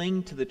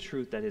cling to the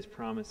truth that his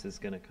promise is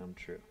going to come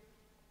true.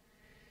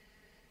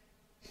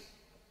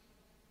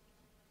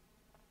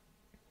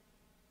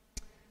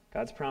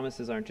 God's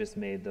promises aren't just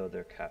made, though,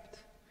 they're kept.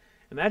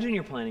 Imagine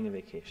you're planning a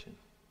vacation,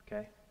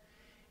 okay?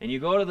 And you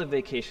go to the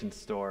vacation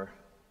store,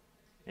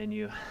 and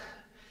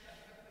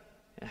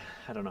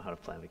I don't know how to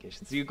plan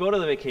vacations. So you go to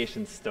the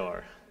vacation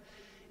store,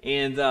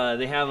 and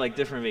they have like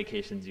different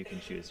vacations you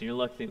can choose. And you're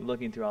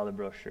looking through all the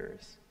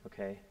brochures,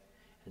 okay?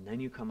 And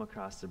then you come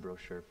across the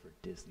brochure for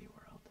Disney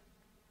World,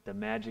 the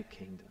Magic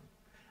Kingdom.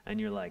 And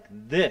you're like,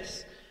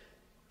 this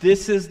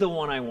is the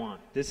one I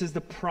want. This is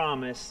the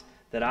promise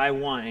that I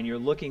want. And you're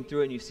looking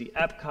through it, and you see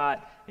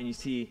Epcot, and you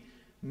see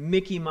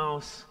Mickey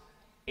Mouse,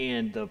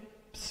 and the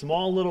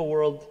small little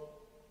world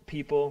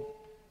people.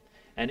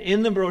 And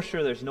in the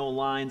brochure, there's no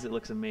lines. It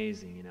looks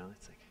amazing,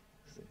 It's like,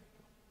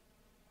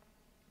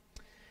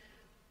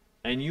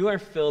 and you are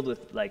filled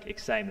with like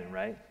excitement,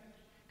 right?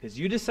 Because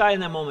you decide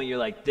in that moment, you're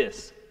like,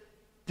 this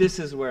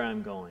is where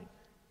I'm going.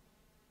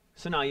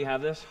 So now you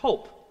have this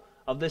hope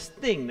of this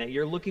thing that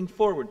you're looking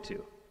forward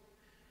to.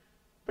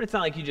 But it's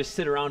not like you just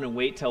sit around and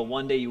wait till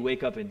one day you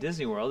wake up in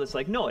Disney World. It's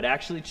like, no, it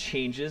actually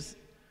changes.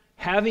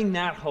 Having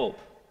that hope,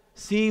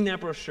 seeing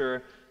that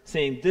brochure,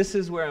 saying, this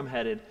is where I'm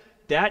headed,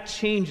 that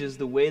changes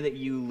the way that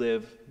you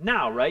live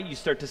now, right? You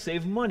start to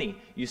save money.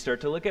 You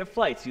start to look at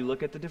flights. You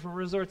look at the different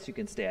resorts you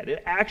can stay at.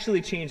 It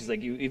actually changes.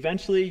 Like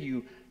eventually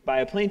you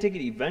buy a plane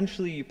ticket.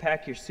 Eventually you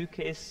pack your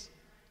suitcase.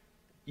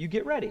 You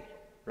get ready,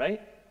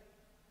 right?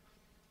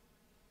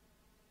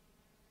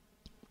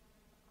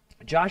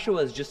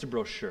 Joshua is just a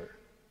brochure,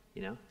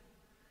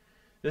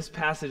 This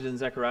passage in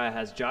Zechariah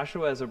has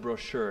Joshua as a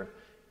brochure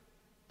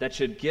that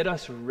should get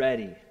us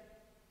ready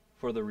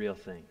for the real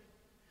thing.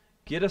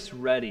 Get us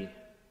ready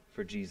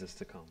for Jesus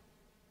to come.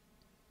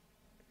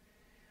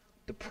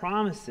 The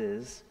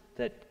promises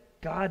that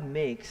God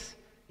makes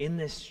in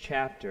this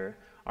chapter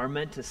are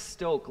meant to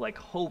stoke like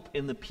hope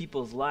in the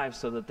people's lives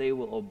so that they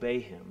will obey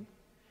him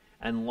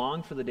and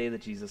long for the day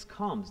that Jesus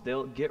comes.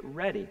 They'll get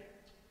ready.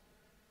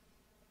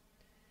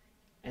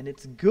 And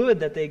it's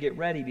good that they get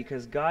ready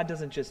because God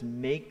doesn't just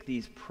make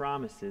these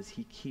promises,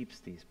 he keeps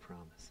these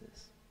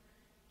promises.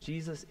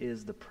 Jesus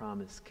is the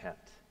promise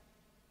kept.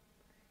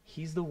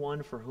 He's the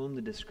one for whom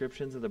the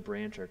descriptions of the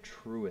branch are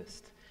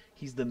truest.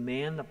 He's the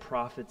man the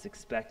prophets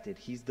expected.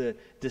 He's the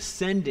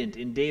descendant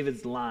in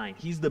David's line.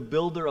 He's the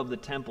builder of the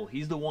temple.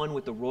 He's the one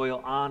with the royal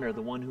honor,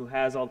 the one who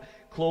has all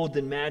clothed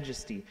in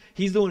majesty.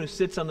 He's the one who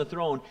sits on the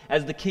throne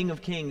as the King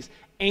of Kings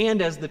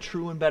and as the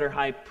true and better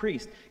high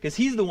priest. Because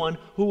he's the one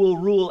who will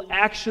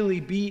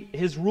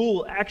his rule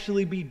will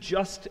actually be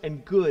just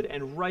and good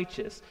and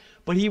righteous.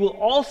 But he will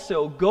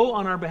also go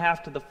on our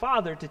behalf to the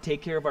Father to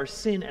take care of our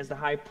sin as the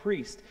high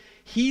priest.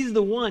 He's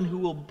the one who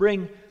will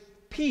bring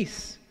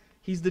peace.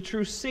 He's the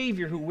true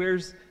Savior who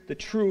wears the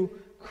true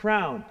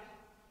crown.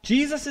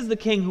 Jesus is the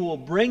king who will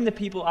bring the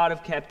people out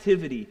of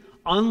captivity,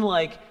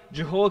 unlike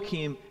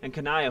Jehoiakim and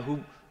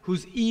Coniah,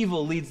 whose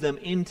evil leads them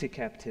into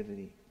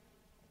captivity.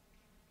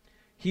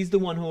 He's the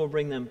one who will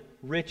bring them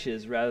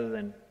riches rather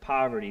than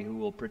poverty, who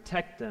will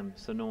protect them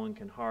so no one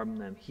can harm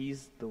them.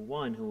 He's the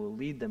one who will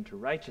lead them to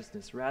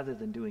righteousness rather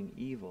than doing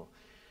evil.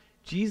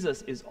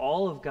 Jesus is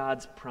all of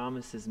God's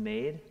promises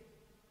made,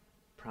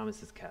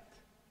 promises kept.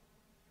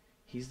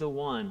 He's the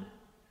one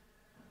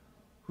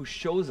who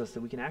shows us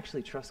that we can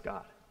actually trust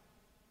God.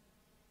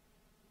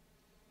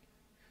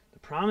 The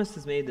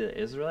promises made to the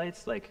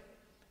Israelites,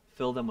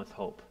 fill them with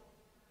hope.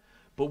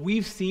 But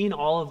we've seen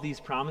all of these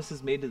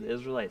promises made to the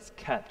Israelites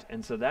kept,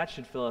 and so that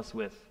should fill us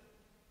with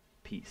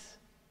peace,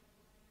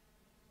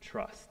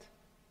 trust.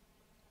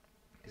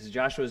 Because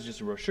Joshua is just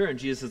a brochure, and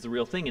Jesus is the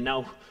real thing, and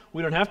now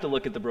we don't have to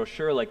look at the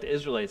brochure like the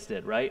Israelites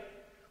did, right?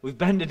 We've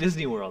been to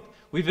Disney World.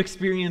 We've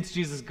experienced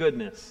Jesus'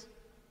 goodness.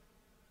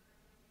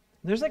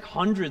 There's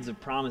hundreds of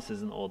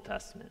promises in the Old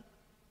Testament.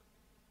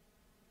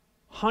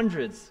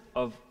 Hundreds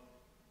of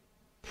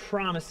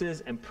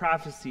promises and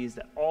prophecies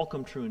that all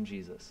come true in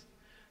Jesus.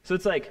 So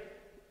it's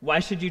why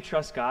should you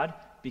trust God?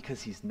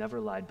 Because he's never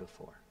lied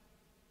before.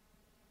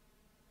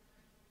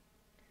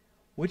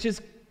 Which is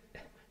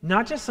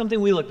not just something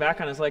we look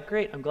back on as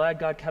great, I'm glad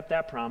God kept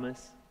that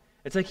promise.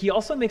 It's he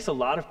also makes a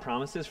lot of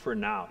promises for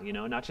now,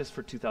 not just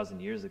for 2,000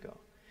 years ago.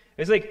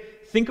 It's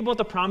think about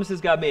the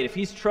promises God made. If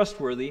he's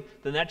trustworthy,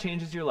 then that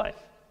changes your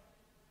life.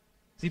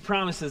 He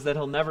promises that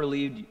he'll never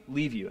leave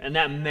you, and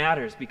that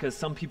matters because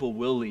some people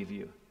will leave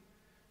you.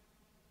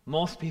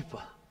 Most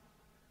people,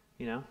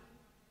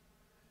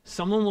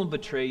 Someone will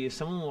betray you,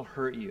 someone will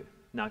hurt you,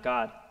 not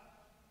God.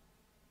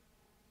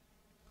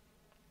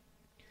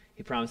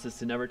 He promises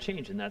to never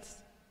change, and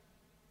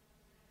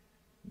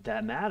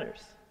that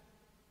matters.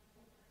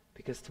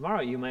 Because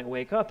tomorrow you might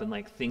wake up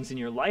and things in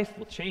your life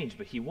will change,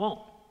 but he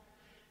won't.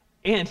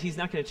 And he's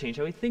not going to change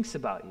how he thinks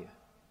about you,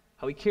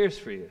 how he cares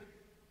for you.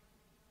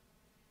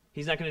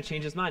 He's not going to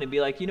change his mind and be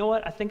you know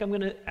what, I think I'm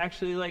going to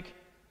actually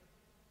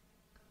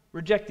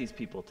reject these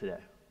people today.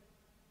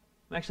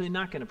 I'm actually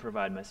not going to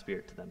provide my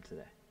Spirit to them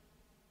today.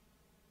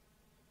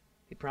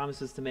 He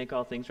promises to make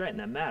all things right, and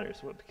that matters.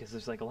 What? Because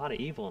there's a lot of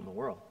evil in the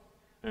world.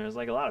 And there's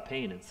a lot of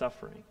pain and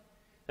suffering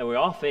that we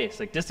all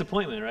face.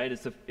 Disappointment, right?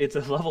 It's a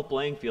level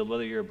playing field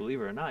whether you're a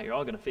believer or not. You're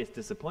all going to face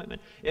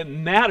disappointment. It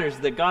matters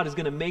that God is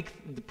going to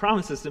make the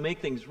promises to make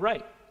things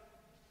right.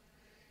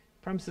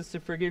 Promises to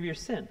forgive your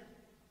sin.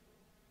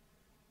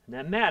 And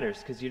that matters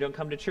because you don't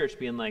come to church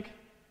being I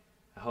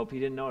hope he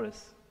didn't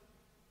notice,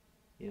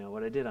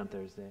 what I did on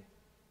Thursday.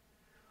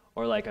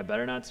 Or I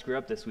better not screw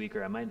up this week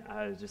or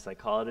I just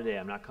call it a day.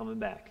 I'm not coming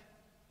back.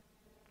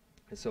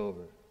 It's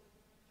over.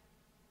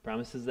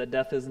 Promises that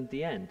death isn't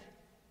the end.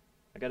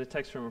 I got a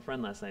text from a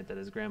friend last night that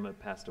his grandma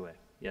passed away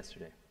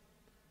yesterday.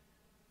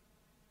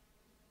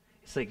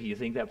 It's you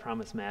think that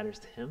promise matters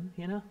to him,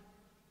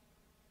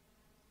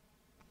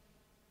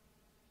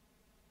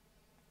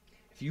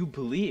 If you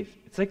believe,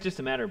 it's just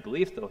a matter of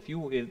belief though.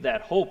 If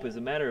that hope is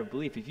a matter of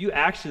belief, if you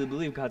actually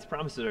believe God's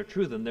promises are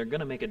true, then they're going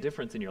to make a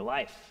difference in your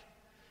life.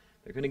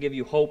 They're going to give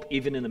you hope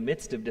even in the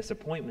midst of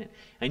disappointment.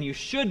 And you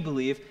should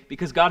believe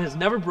because God has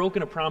never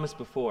broken a promise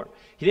before.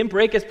 He didn't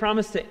break his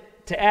promise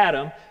to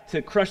Adam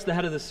to crush the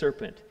head of the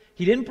serpent.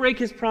 He didn't break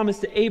his promise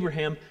to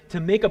Abraham to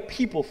make a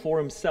people for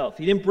himself.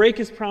 He didn't break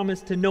his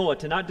promise to Noah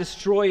to not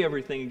destroy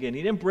everything again.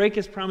 He didn't break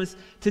his promise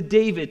to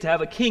David to have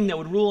a king that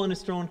would rule on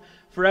his throne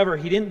forever.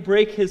 He didn't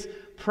break his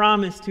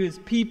promise to his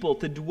people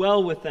to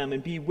dwell with them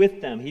and be with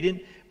them. He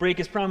didn't break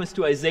his promise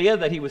to Isaiah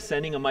that he was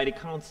sending a mighty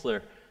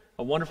counselor,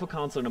 a wonderful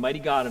counselor, and a mighty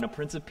God, and a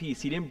prince of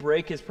peace. He didn't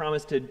break his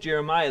promise to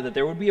Jeremiah that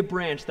there would be a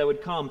branch that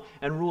would come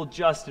and rule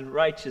just and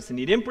righteous. And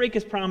he didn't break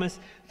his promise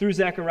through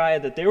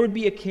Zechariah that there would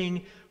be a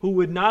king who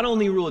would not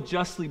only rule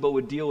justly, but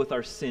would deal with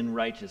our sin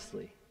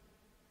righteously.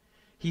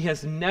 He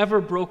has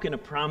never broken a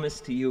promise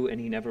to you, and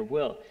he never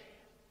will.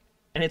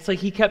 And it's like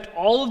he kept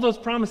all of those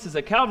promises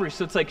at Calvary.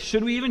 So it's like,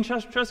 should we even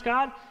trust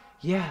God?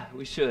 Yeah,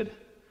 we should.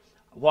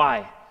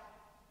 Why?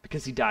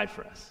 Because he died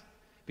for us.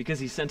 Because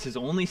he sent his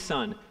only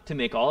son to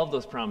make all of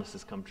those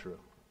promises come true.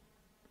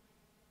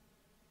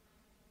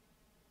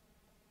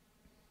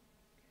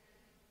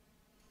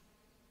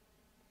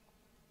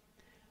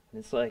 And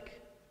it's like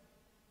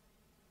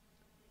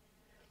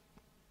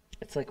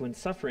when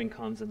suffering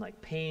comes and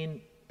like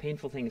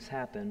painful things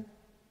happen,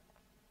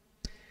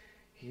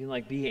 you can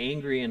like be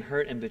angry and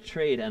hurt and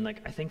betrayed, and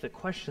like I think the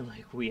question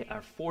like we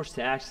are forced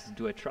to ask is,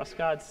 do I trust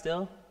God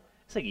still?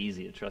 It's like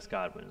easy to trust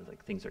God when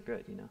like things are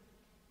good, you know?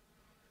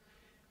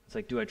 It's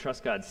like, do I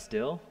trust God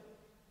still?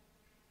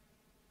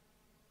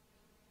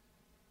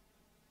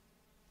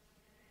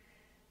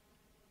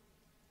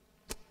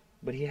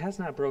 But he has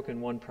not broken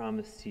one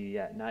promise to you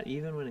yet, not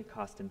even when it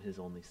cost him his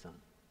only son.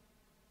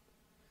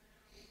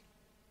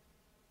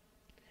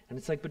 And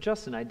it's like, but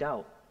Justin, I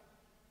doubt.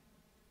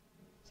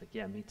 It's like,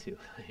 yeah, me too,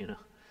 you know.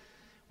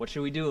 What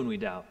should we do when we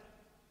doubt?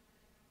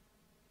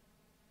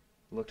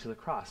 Look to the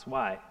cross.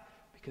 Why?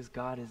 Because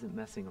God isn't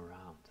messing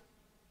around.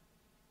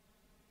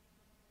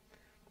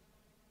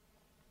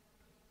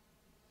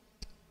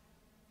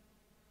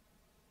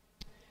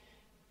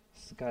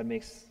 So God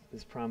makes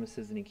his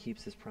promises and he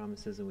keeps his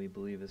promises and we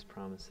believe his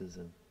promises.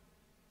 And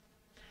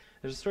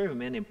there's a story of a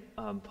man named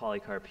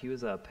Polycarp. He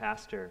was a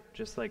pastor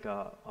just like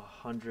a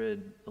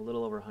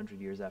little over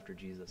 100 years after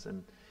Jesus.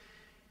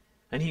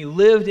 And he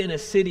lived in a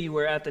city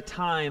where at the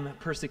time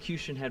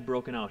persecution had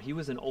broken out. He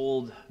was an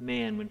old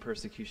man when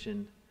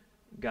persecution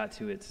got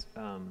to its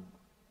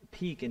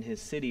peak in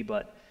his city,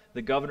 but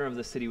the governor of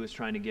the city was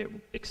trying to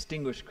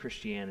extinguish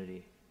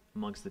Christianity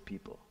amongst the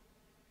people.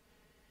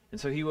 And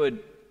so he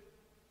would,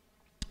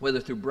 whether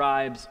through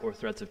bribes or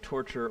threats of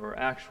torture or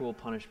actual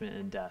punishment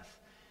and death,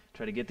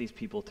 try to get these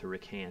people to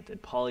recant.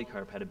 And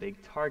Polycarp had a big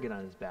target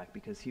on his back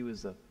because he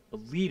was a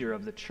leader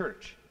of the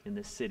church in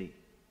this city,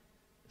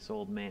 this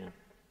old man.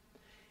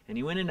 And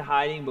he went into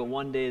hiding, but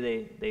one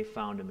day they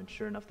found him, and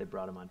sure enough, they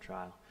brought him on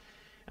trial.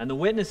 And the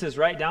witnesses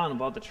write down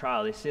about the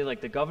trial. They say,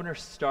 like, the governor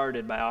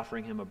started by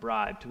offering him a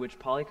bribe, to which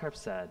Polycarp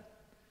said,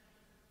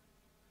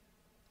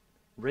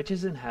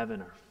 "Riches in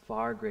heaven are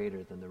far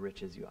greater than the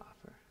riches you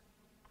offer."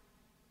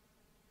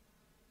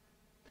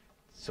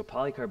 So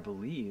Polycarp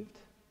believed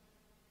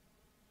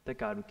that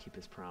God would keep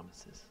his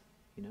promises,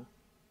 you know?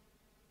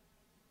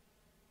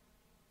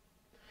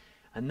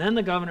 And then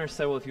the governor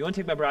said, well, if you want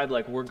to take my bribe,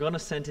 like, we're going to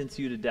sentence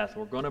you to death.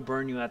 We're going to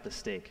burn you at the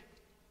stake.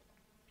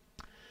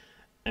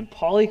 And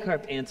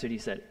Polycarp answered, he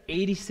said,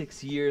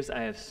 86 years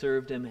I have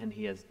served him, and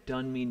he has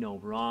done me no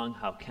wrong.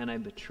 How can I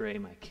betray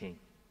my king?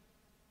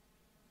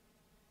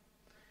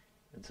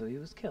 And so he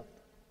was killed.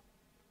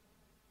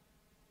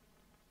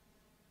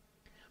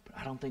 But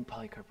I don't think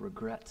Polycarp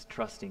regrets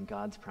trusting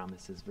God's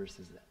promises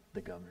versus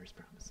the governor's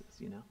promises,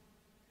 you know?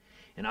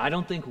 And I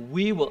don't think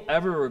we will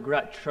ever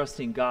regret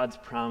trusting God's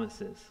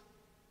promises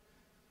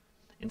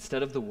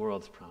instead of the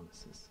world's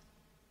promises.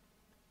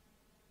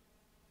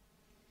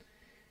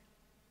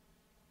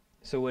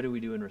 So what do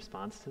we do in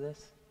response to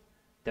this?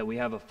 That we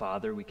have a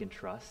Father we can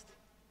trust?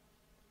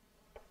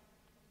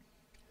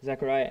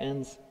 Zechariah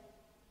ends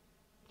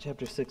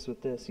chapter 6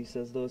 with this. He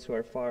says, "Those who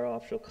are far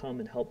off shall come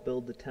and help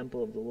build the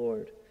temple of the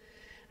Lord.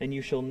 And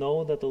you shall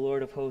know that the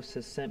Lord of hosts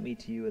has sent me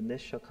to you, and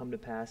this shall come to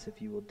pass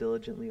if you will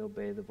diligently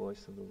obey the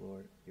voice of the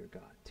Lord your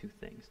God." Two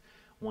things.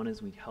 One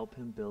is we help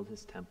him build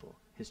his temple,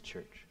 his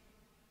church.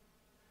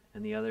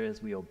 And the other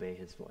is we obey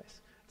his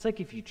voice. It's like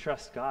if you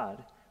trust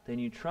God, then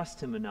you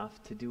trust him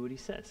enough to do what he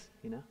says,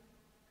 you know?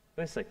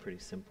 But it's like pretty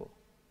simple.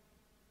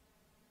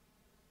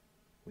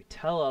 We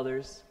tell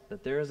others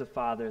that there is a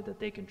Father that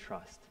they can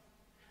trust.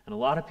 And a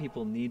lot of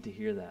people need to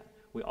hear that.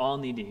 We all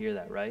need to hear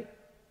that, right?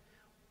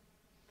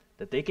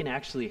 That they can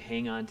actually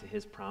hang on to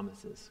his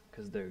promises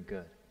because they're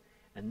good.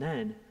 And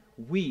then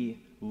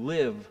we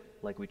live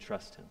like we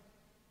trust him.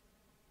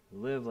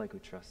 Live like we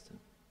trust him.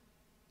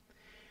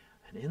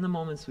 And in the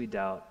moments we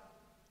doubt,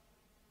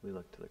 we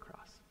look to the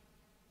cross.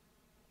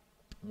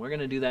 And we're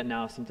going to do that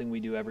now. Something we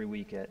do every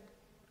week at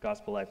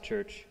Gospel Life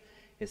Church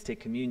is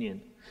take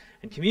communion.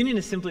 And communion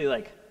is simply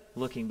like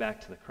looking back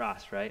to the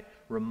cross, right?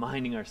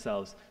 Reminding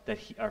ourselves that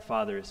our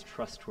Father is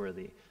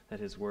trustworthy, that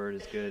his word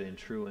is good and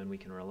true, and we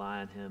can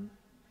rely on him.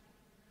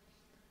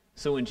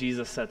 So when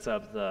Jesus sets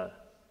up the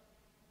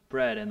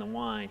bread and the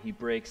wine, he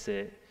breaks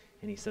it,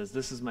 and he says,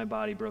 "This is my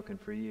body broken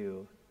for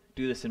you.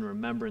 Do this in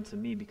remembrance of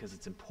me," because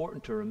it's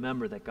important to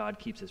remember that God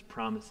keeps his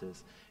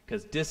promises,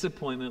 because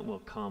disappointment will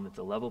come. It's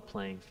a level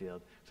playing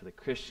field for the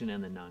Christian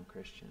and the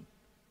non-Christian.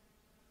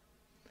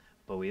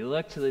 But we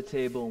look to the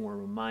table and we're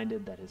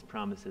reminded that his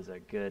promises are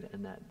good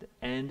and that the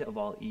end of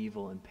all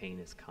evil and pain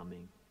is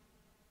coming.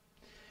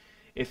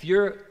 If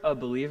you're a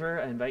believer,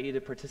 I invite you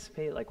to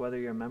participate, like whether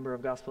you're a member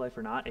of Gospel Life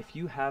or not. If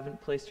you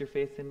haven't placed your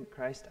faith in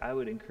Christ, I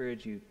would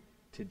encourage you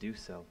to do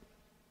so,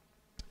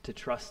 to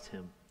trust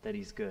him, that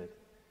he's good.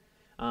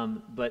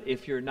 But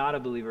if you're not a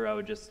believer, I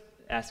would just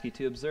ask you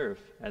to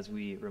observe as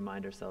we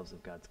remind ourselves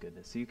of God's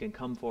goodness. So you can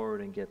come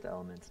forward and get the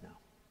elements now.